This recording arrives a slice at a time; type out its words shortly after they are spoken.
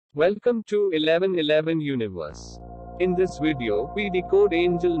Welcome to 1111 Universe. In this video, we decode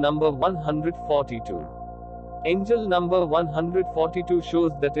angel number 142. Angel number 142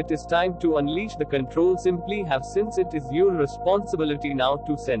 shows that it is time to unleash the control simply have, since it is your responsibility now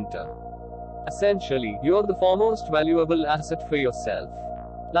to center. Essentially, you're the foremost valuable asset for yourself.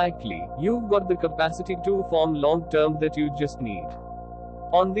 Likely, you've got the capacity to form long term that you just need.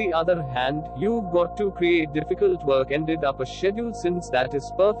 On the other hand, you've got to create difficult work ended up a schedule, since that is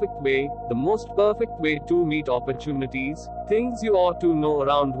the most perfect way to meet opportunities. Things you ought to know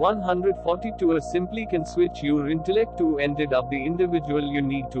around 142 is simply can switch your intellect to ended up the individual you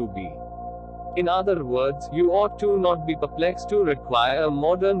need to be. In other words, you ought to not be perplexed to require a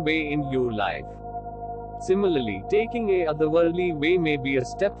modern way in your life. Similarly, taking a otherworldly way may be a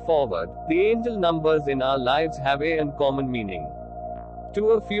step forward. The angel numbers in our lives have a uncommon meaning.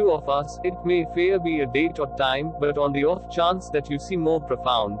 To a few of us, it may be a date or time, but on the off chance that you see more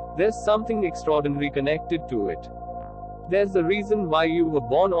profound, there's something extraordinary connected to it. There's a reason why you were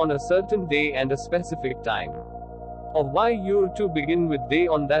born on a certain day and a specific time. Or why you're to begin with day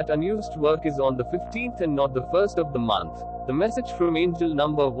on that unused work is on the 15th and not the 1st of the month. The message from angel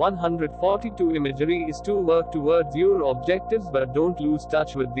number 142 imagery is to work towards your objectives, but don't lose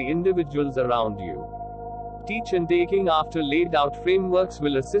touch with the individuals around you. Teach and taking after laid out frameworks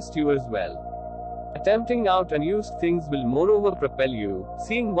will assist you as well. Attempting out unused things will moreover propel you.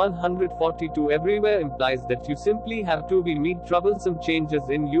 Seeing 142 everywhere implies that you simply have to meet troublesome changes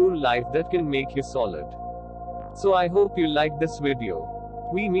in your life that can make you solid. So I hope you like this video.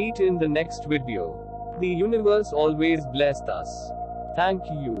 We meet in the next video. The universe always blessed us. Thank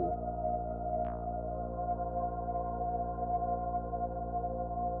you.